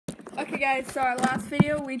Okay guys, so our last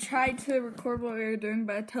video we tried to record what we were doing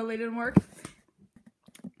but it totally didn't work.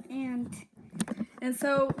 And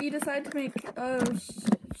so we decided to make a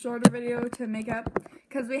shorter video to make up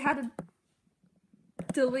because we had to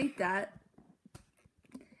delete that.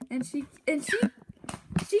 And she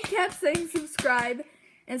kept saying subscribe,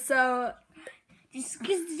 and so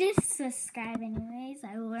just subscribe anyways.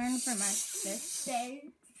 I learned from my sister.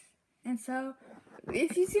 And so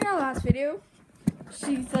if you seen our last video,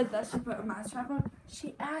 she said that she put a mouse trap on.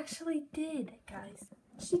 She actually did, guys.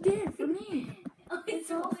 She did for me. Oh, it's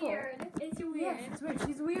so weird. It's weird. Yeah, it's weird.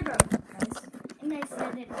 She's a weirdo, guys. And I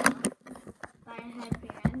said it by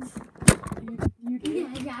headbands. You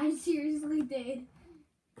did? Yeah, I seriously did.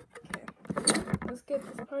 Okay. Let's get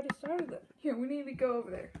this party started then. Here, we need to go over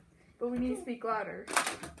there. But we need to speak louder.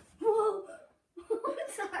 Whoa.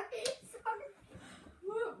 Sorry.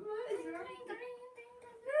 What is wrong?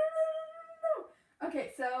 No.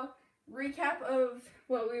 Okay, so recap of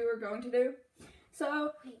what we were going to do.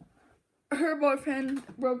 So her boyfriend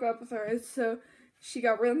broke up with her, so she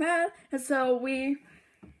got real mad, and so we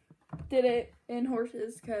did it in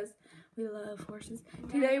horses because we love horses.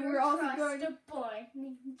 Today we're also going to boy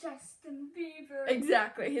named Justin Bieber.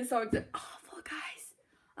 Exactly. His songs are awful, guys.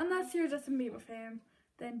 Unless you're a Justin Bieber fan,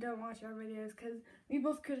 then don't watch our videos because we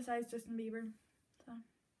both criticize Justin Bieber. So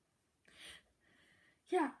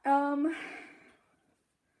yeah.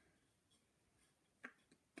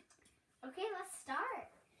 Okay, let's start.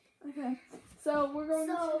 Okay. So we're going.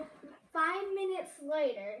 So 5 minutes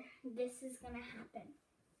later, this is gonna happen.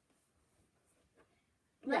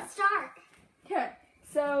 Let's start. Okay,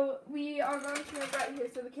 so we are going to move right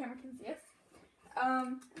here so the camera can see us.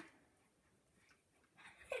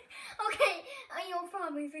 Okay, you'll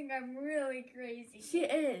probably think I'm really crazy. She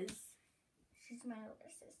is. She's my older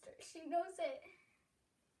sister. She knows it.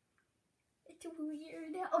 It's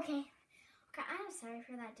weird. Okay, I'm sorry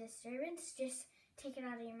for that disturbance. Just take it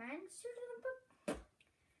out of your mind.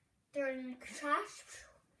 Throw it in the trash.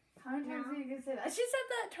 How many times are you gonna say that? She said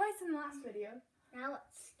that twice in the last video. Now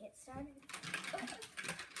let's get started.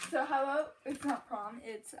 So how about it's not prom,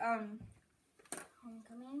 it's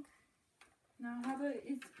Homecoming. no, how about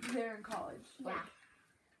it's they're in college. Yeah.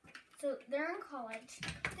 So they're in college.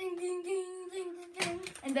 Ding ding ding ding ding ding.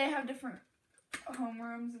 And they have different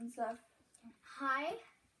homerooms and stuff. Hi.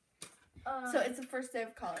 So it's the first day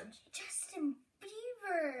of college. Justin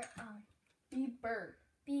Bieber.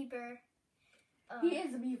 Bieber. He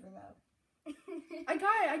is a beaver though.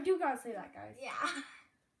 I do gotta say that, guys. Yeah.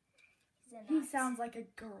 He sounds like a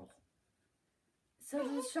girl. So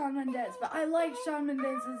does Shawn Mendes, but I like Shawn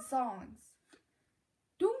Mendes' songs.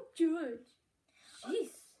 Don't judge.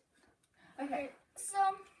 Jeez. Okay.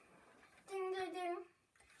 So, ding ding ding.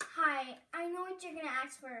 Hi, I know what you're gonna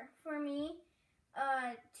ask for me,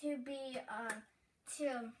 to be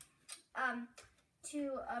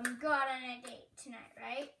to go out on a date tonight,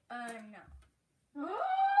 right? No.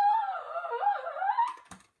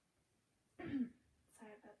 Sorry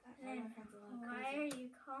about that. Why are you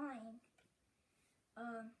calling?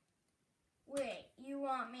 Wait, you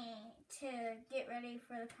want me to get ready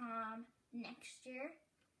for the prom next year?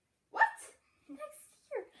 What? Next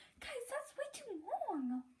year? Guys, that's way too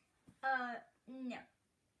long. No.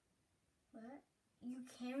 What? You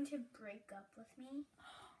came to break up with me?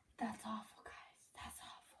 That's awful, guys. That's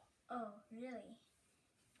awful. Oh, really?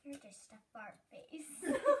 You're just a fart face.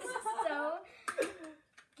 So,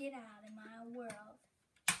 get out of my world.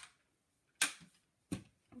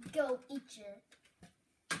 Go eat your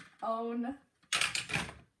own.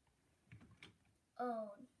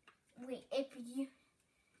 Wait, if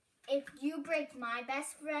you break my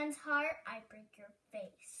best friend's heart, I break your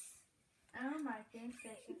face. Oh my goodness.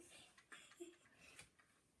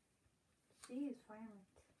 She is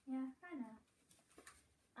violent. Yeah, I know.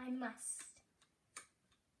 I must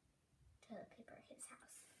toilet paper his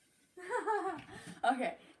house.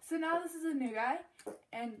 Okay, so now this is a new guy,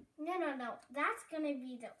 and No. That's gonna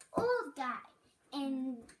be the old guy,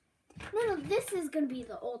 and no, this is gonna be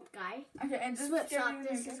the old guy. Okay, and just Switch up.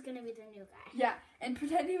 This is gonna be the new guy. Yeah, and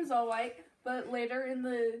pretend he was all white, but later in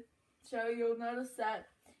the show you'll notice that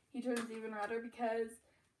he turns even redder because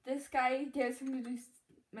this guy dares him to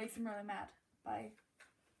makes him really mad by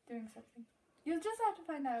doing something. You'll just have to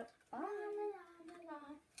find out.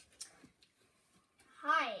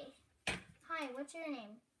 Hi, what's your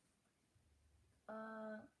name?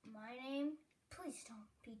 My name? Please don't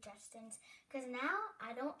be Justin's, because now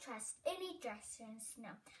I don't trust any Justins.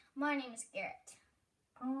 No, my name is Garrett.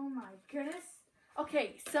 Oh my goodness.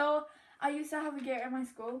 Okay, so I used to have a Garrett in my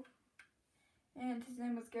school, and his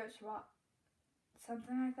name was Garrett Schwab.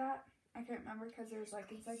 Something like that. I can't remember because it was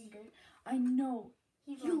like in 2nd grade. I know.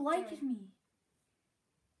 You liked me.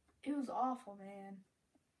 It was awful, man.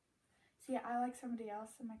 See, I like somebody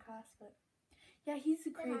else in my class, but yeah, he's a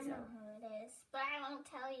crazy. I know who it is, but I won't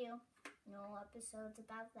tell you. No episodes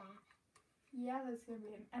about that. Yeah, there's gonna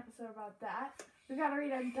be an episode about that. We gotta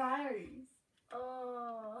read our diaries.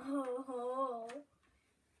 Oh.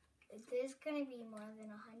 There's gonna be more than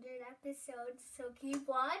 100 episodes, so keep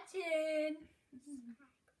watching.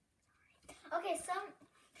 Okay,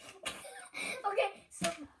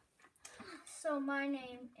 so my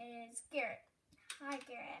name is Garrett. Hi,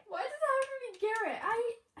 Garrett. Why does it have to be Garrett?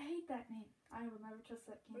 I hate that name. I will never trust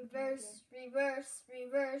that name. Reverse.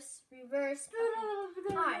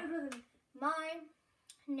 Okay. Hi. My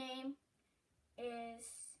name is.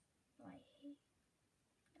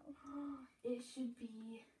 It should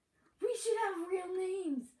be. We should have real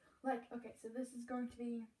names. Like, okay, so this is going to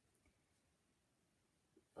be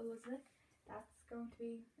Elizabeth. That's going to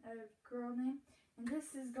be a girl name. And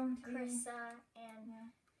this is going to be Chrisa,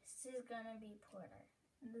 and this is gonna be Porter.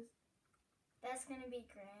 And that's gonna be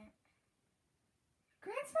Grant.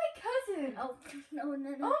 Grant's my cousin. Oh no!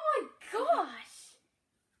 Oh my gosh.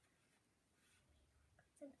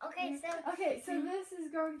 Okay, so this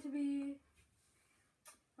is going to be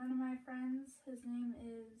one of my friends. His name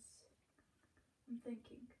is. I'm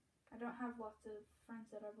thinking. I don't have lots of friends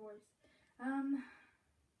that are boys.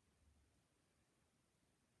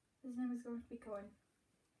 His name is going to be Cohen.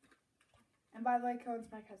 And by the way,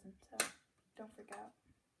 Cohen's my cousin, so don't freak out.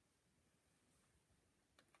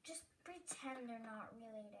 Just pretend they're not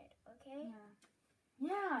related, okay?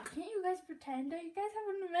 Yeah, can't you guys pretend? Don't you guys have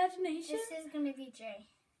an imagination? This is gonna be Jay.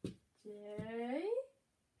 Jay?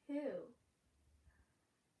 Who?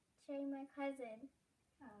 Jay, my cousin.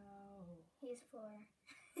 Oh. He's 4.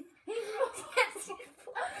 He's 4? Yes, he's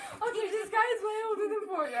 4. Okay, this guy is way older than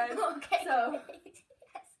 4, guys. Okay. So.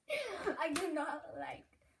 Yes. I do not like.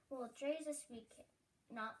 Well, Dre's a sweet kid.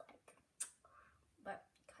 Not like. But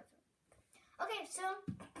cousin. Okay, so.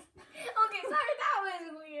 Okay, sorry, that was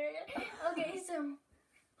weird. Okay, so.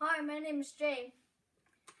 Hi, my name is Jay.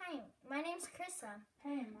 Hi, my name's Chrisa.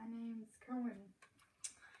 Hey, my name's Cohen.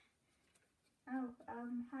 Oh,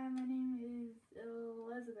 hi, my name is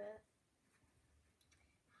Elizabeth.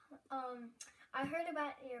 I heard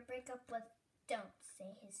about your breakup with. Don't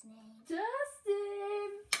say his name.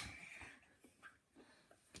 Justin!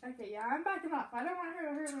 Okay, yeah, I'm backing off. I don't want her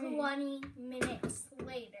to hurt me. 20 minutes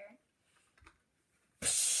later.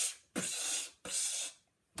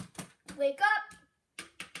 Wake up!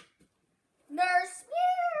 Nurse!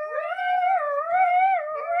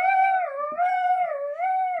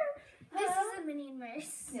 This is a mini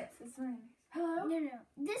nurse. Yes, it's my nurse. Hello? No.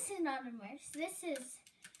 This is not a nurse. This is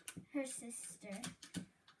her sister.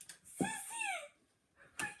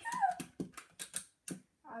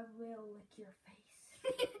 I will lick your face.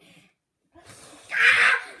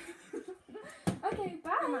 Okay,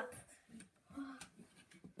 bye.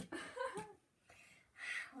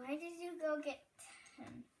 Why did you go get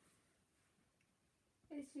him?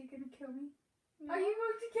 Is she gonna kill me? No. Are you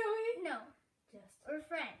going to kill me? No. Justin. We're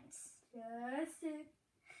friends. Justin.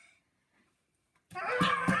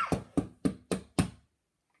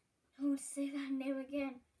 Don't say that name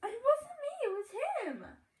again. It wasn't me, it was him.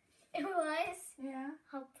 It was? Yeah.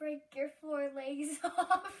 I'll break your 4 legs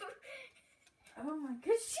off. Oh my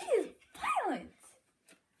god, she is violent.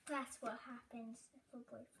 That's what happens if a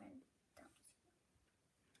boyfriend dumps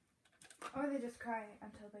you. Or they just cry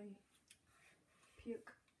until they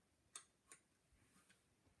puke.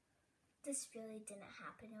 This really didn't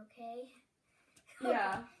happen, okay?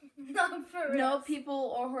 Yeah. Not for real. No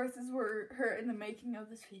people or horses were hurt in the making of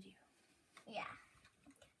this video. Yeah.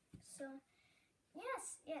 So,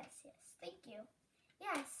 yes. Thank you.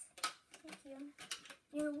 Yes. Thank you.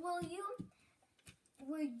 Will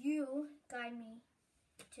you guide me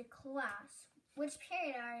to class? Which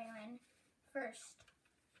period are you in first?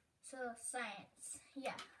 So, science.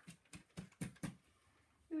 Yeah.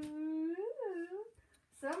 Ooh.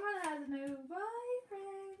 Someone has a new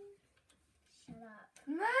boyfriend. Shut up.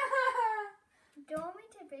 Do you want me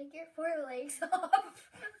to break your 4 legs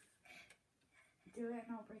off? Do it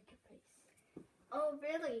and I'll break your face. Oh,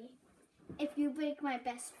 really? If you break my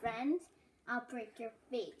best friend, I'll break your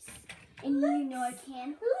face. And you know I can.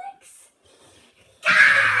 Licks!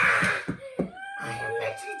 I am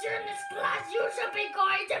the teacher in this class. You should be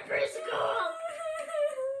going to preschool.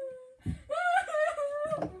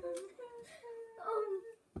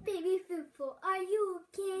 Baby Fufu, are you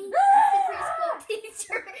okay? The preschool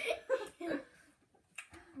teacher.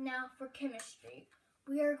 Now for chemistry.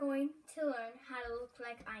 We are going to learn how to look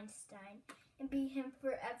like Einstein and be him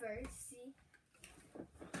forever. See?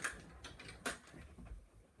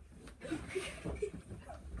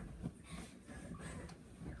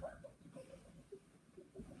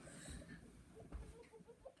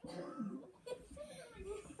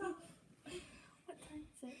 What time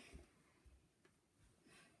is it?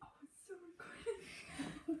 Oh, it's so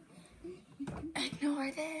recording.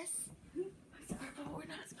 Ignore this. But we're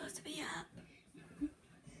not supposed to be up.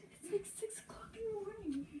 It's like 6 o'clock in the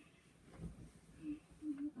morning.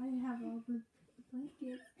 I have all the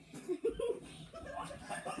blankets.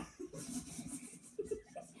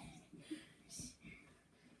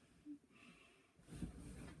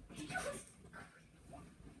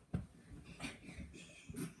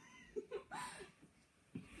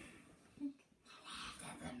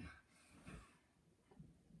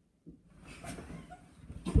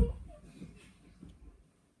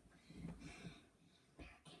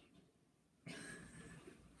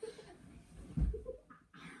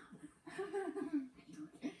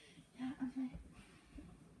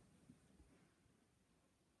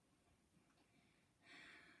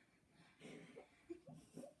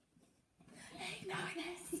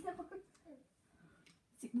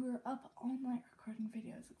 See, we were up all night recording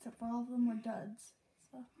videos, except for all of them were duds.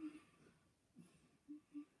 So.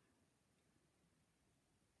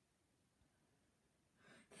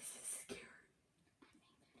 This is scary.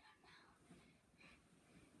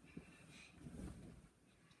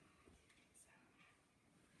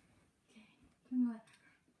 Okay, turn the light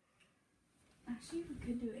back on. Actually, we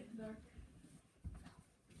could do it in the dark.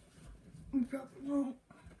 We probably won't.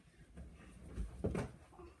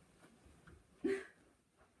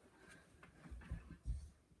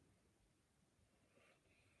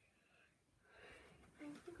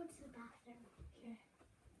 Go to the bathroom. Okay.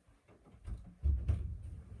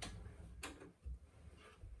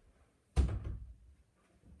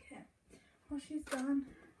 Okay. Well, she's done.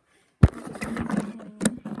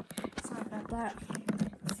 Sorry about that.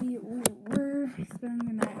 See, we're spending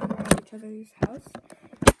the night over at each other's house.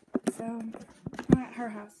 So, we're at her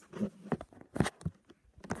house.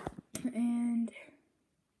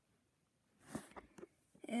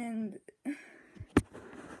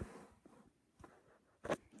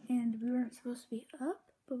 And we weren't supposed to be up,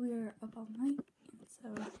 but we were up all night, and so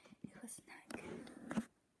it was not good.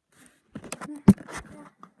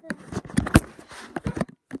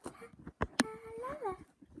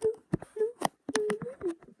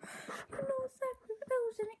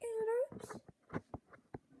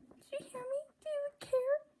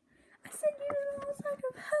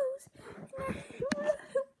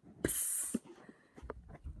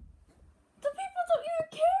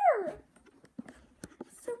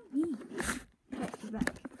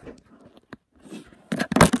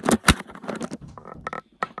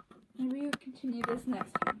 Maybe we'll continue this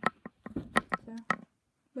next time. So,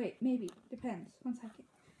 wait, maybe. Depends. 1 second.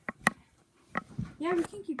 Yeah, we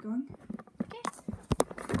can keep going. Okay.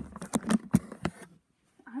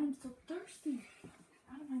 I'm so thirsty.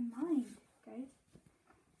 Out of my mind, guys.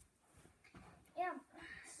 Yeah,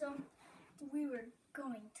 so we were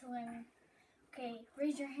going to learn. Okay,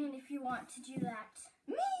 raise your hand if you want to do that.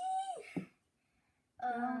 Me!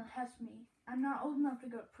 Don't touch me. I'm not old enough to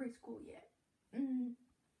go to preschool yet.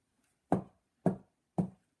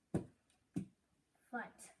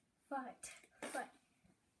 Fight. I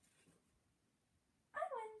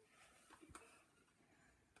win.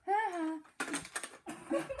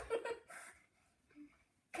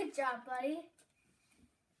 Good job, buddy.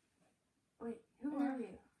 Wait, who are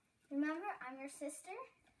you? Remember, I'm your sister?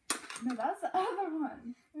 No, that's the other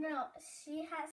one. No, she has